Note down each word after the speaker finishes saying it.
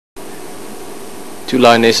2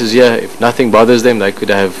 lionesses here. If nothing bothers them, they could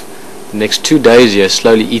have the next 2 days here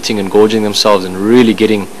slowly eating and gorging themselves and really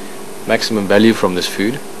getting maximum value from this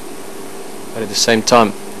food. But at the same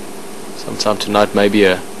time, sometime tonight maybe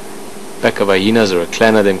a pack of hyenas or a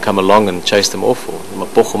clan of them come along and chase them off, or the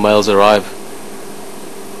mapocho males arrive.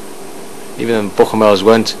 Even the mapocho males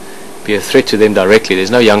won't be a threat to them directly.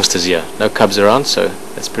 There's no youngsters here, no cubs around, so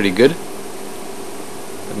that's pretty good.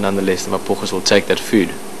 But nonetheless, the mapojos will take that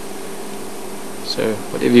food. So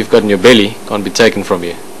whatever you've got in your belly can't be taken from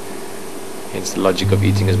you. Hence the logic of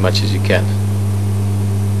eating as much as you can.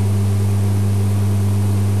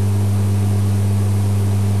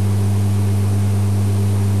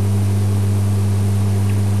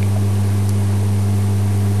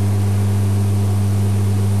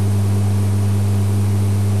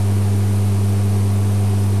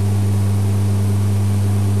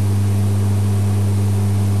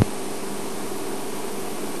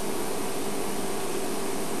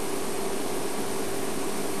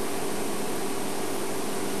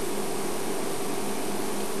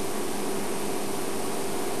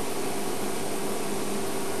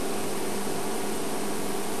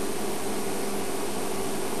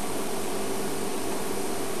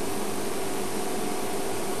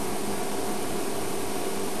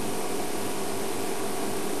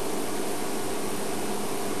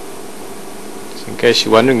 In case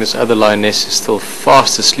you're wondering, this other lioness is still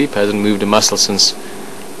fast asleep, hasn't moved a muscle since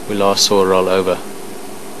we last saw her roll over.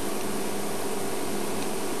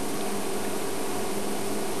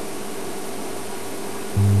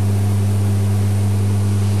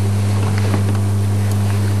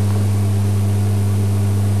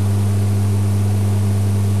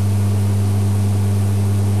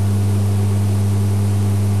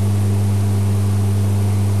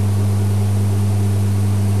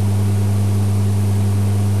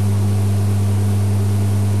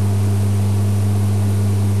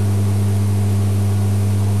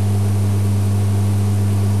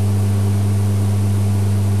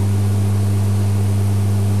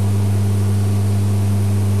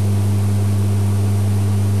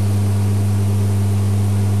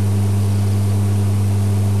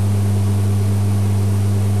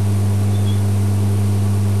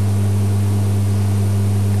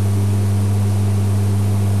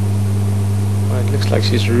 Looks like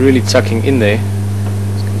she's really tucking in there.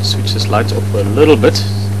 Just going to switch this light off for a little bit.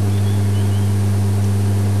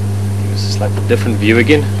 Give us a slightly different view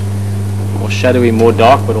again. More shadowy, more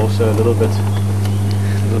dark, but also a little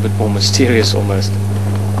bit more mysterious almost.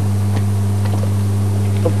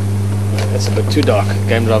 Oh, that's a bit too dark.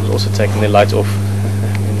 Game drive is also taking their light off.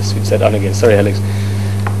 I'm going to switch that on again. Sorry, Alex.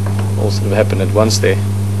 All sort of happened at once there. You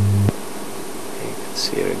can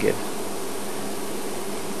see her again.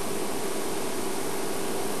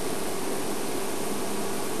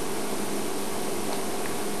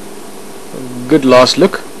 Good last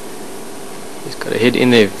look. He's got a head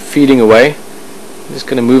in there feeding away. I'm just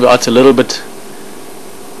going to move out a little bit,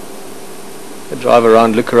 drive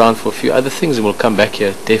around, look around for a few other things, and we'll come back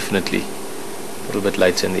here definitely a little bit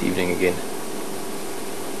later in the evening again.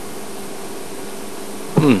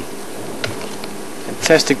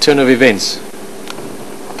 Fantastic turn of events.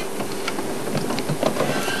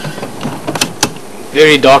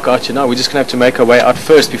 Very dark out here now. We're just going to have to make our way out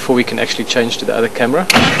first before we can actually change to the other camera.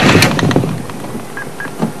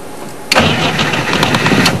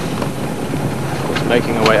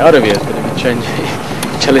 Making our way out of here is going to be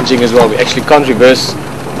challenging as well. We actually can't reverse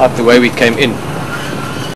out the way we came in.